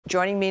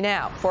Joining me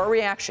now for a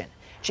reaction,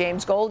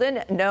 James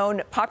Golden,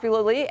 known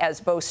popularly as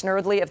Bo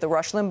Snerdley of the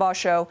Rush Limbaugh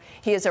Show.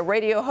 He is a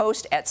radio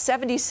host at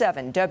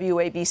 77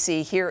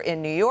 WABC here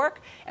in New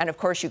York. And, of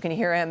course, you can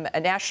hear him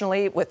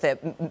nationally with the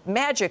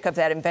magic of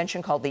that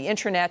invention called the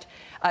Internet.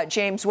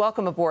 James,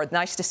 welcome aboard.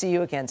 Nice to see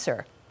you again,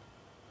 sir.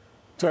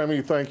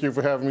 Tammy, thank you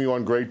for having me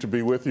on. Great to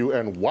be with you.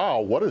 And, wow,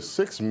 what a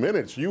 6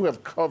 minutes. You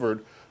have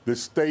covered the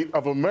state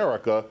of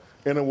America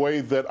in a way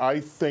that I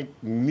think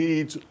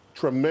needs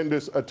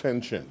tremendous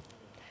attention.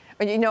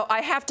 You know, I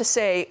have to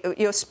say,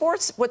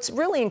 sports, what's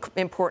really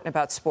important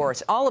about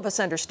sports, all of us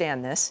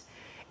understand this,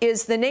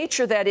 is the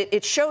nature that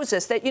it shows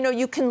us that,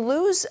 you can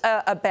lose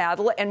a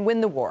battle and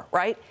win the war,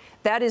 right?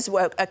 That is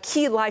a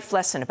key life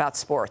lesson about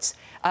sports,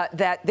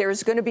 that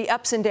there's going to be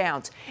ups and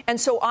downs.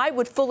 And so I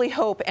would fully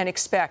hope and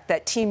expect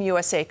that Team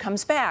USA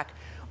comes back.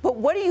 But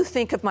what do you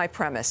think of my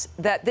premise,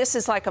 that this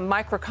is like a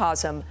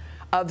microcosm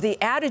of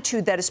the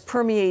attitude that is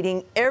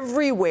permeating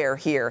everywhere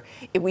here?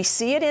 We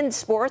see it in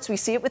sports, we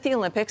see it with the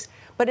Olympics,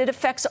 but it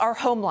affects our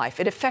home life.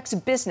 It affects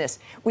business.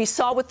 We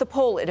saw with the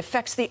poll, it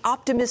affects the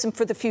optimism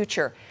for the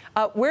future.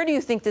 Where do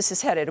you think this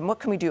is headed, and what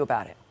can we do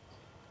about it?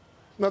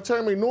 Now,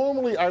 Tammy,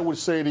 normally I would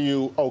say to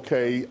you,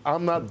 okay,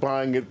 I'm not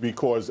buying it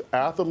because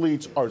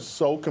athletes are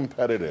so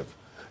competitive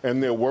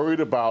and they're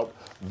worried about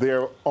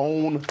their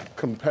own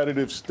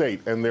competitive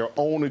state and their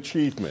own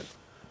achievement,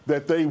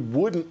 that they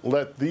wouldn't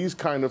let these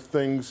kind of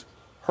things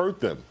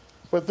hurt them.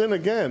 But then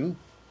again,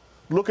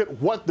 look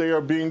at what they are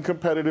being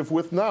competitive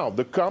with now.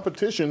 The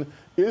competition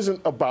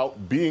isn't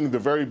about being the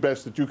very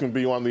best that you can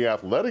be on the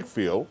athletic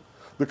field.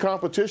 The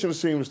competition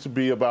seems to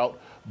be about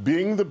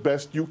being the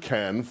best you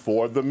can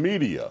for the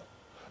media,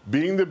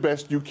 being the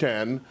best you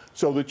can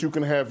so that you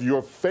can have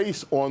your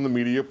face on the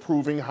media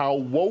proving how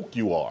woke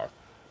you are.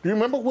 Do you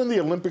remember when the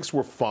Olympics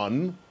were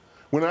fun?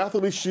 When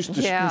athletes used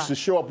to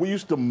show up, we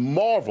used to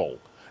marvel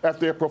at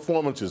their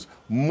performances,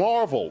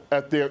 marvel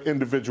at their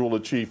individual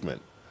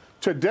achievement.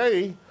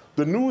 Today,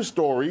 the news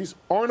stories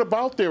aren't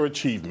about their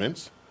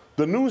achievements.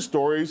 The news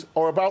stories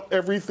are about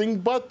everything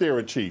but their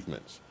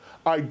achievements.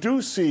 I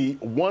do see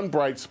one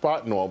bright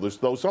spot in all this,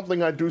 though,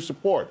 something I do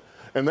support,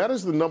 and that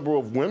is the number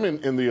of women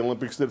in the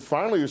Olympics that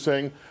finally are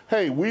saying,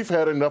 hey, we've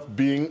had enough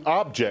being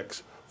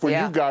objects for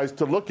you guys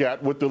to look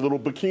at with the little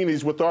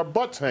bikinis with our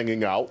butts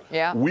hanging out.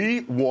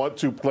 We want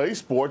to play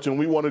sports, and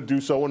we want to do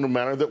so in a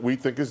manner that we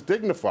think is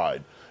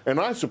dignified. And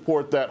I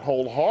support that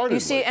wholeheartedly. You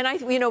see, and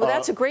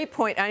that's a great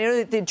point. I know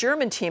that the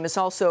German team has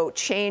also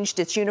changed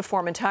its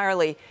uniform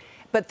entirely,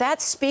 but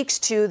that speaks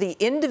to the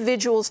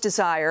individual's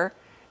desire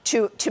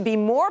to be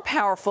more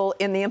powerful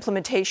in the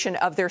implementation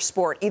of their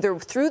sport, either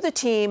through the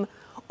team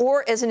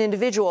or as an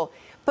individual.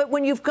 But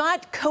when you've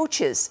got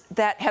coaches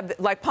that have,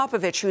 like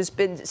Popovich, who's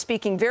been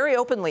speaking very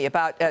openly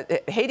about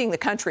hating the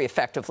country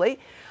effectively,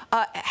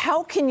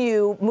 how can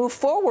you move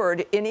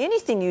forward in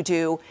anything you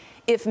do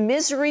if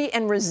misery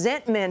and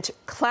resentment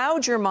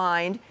cloud your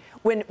mind,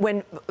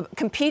 when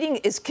competing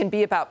can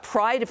be about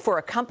pride for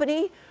a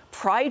company,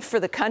 pride for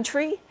the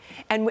country?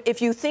 And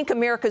if you think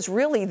America's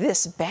really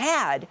this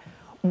bad,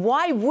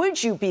 why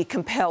would you be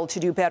compelled to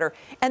do better?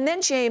 And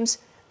then, James,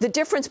 the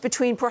difference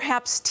between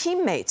perhaps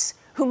teammates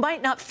who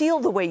might not feel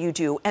the way you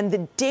do, and the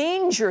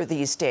danger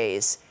these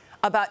days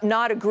about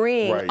not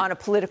agreeing on a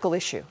political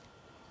issue.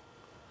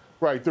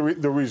 Right, the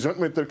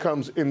resentment that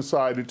comes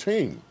inside a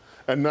team.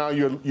 And now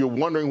you're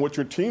wondering what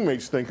your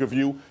teammates think of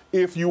you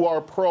if you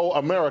are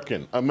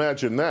pro-American.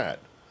 Imagine that.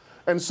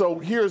 And so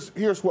here's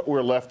what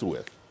we're left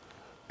with.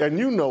 And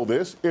you know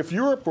this, if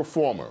you're a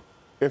performer,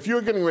 if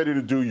you're getting ready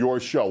to do your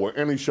show or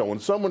any show,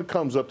 and someone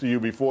comes up to you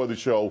before the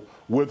show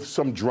with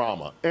some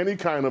drama, any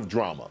kind of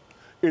drama,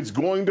 it's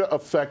going to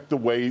affect the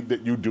way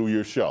that you do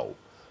your show.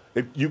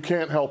 You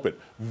can't help it.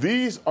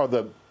 These are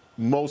the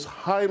most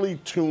highly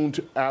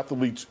tuned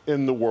athletes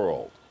in the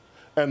world.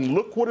 And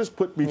look what is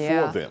put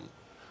before them,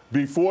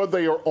 before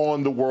they are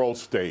on the world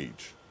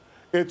stage.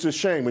 It's a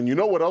shame. And you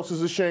know what else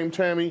is a shame,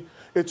 Tammy?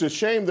 It's a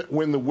shame that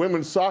when the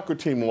women's soccer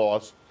team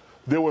lost,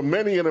 there were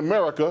many in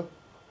America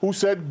who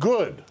said,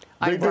 good,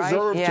 they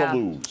deserve to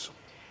lose.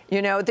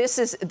 You know, this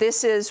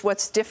is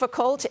what's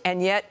difficult,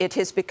 and yet it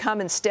has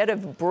become, instead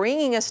of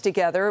bringing us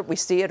together, we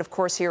see it, of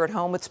course, here at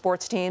home with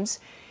sports teams,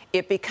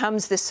 it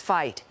becomes this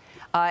fight.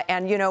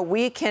 And,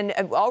 we can,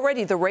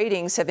 already the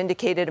ratings have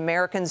indicated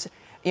Americans,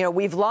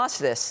 we've lost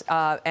this.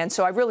 And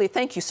so I really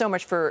thank you so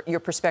much for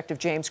your perspective,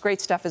 James. Great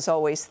stuff as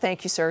always.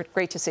 Thank you, sir.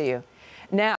 Great to see you. Now.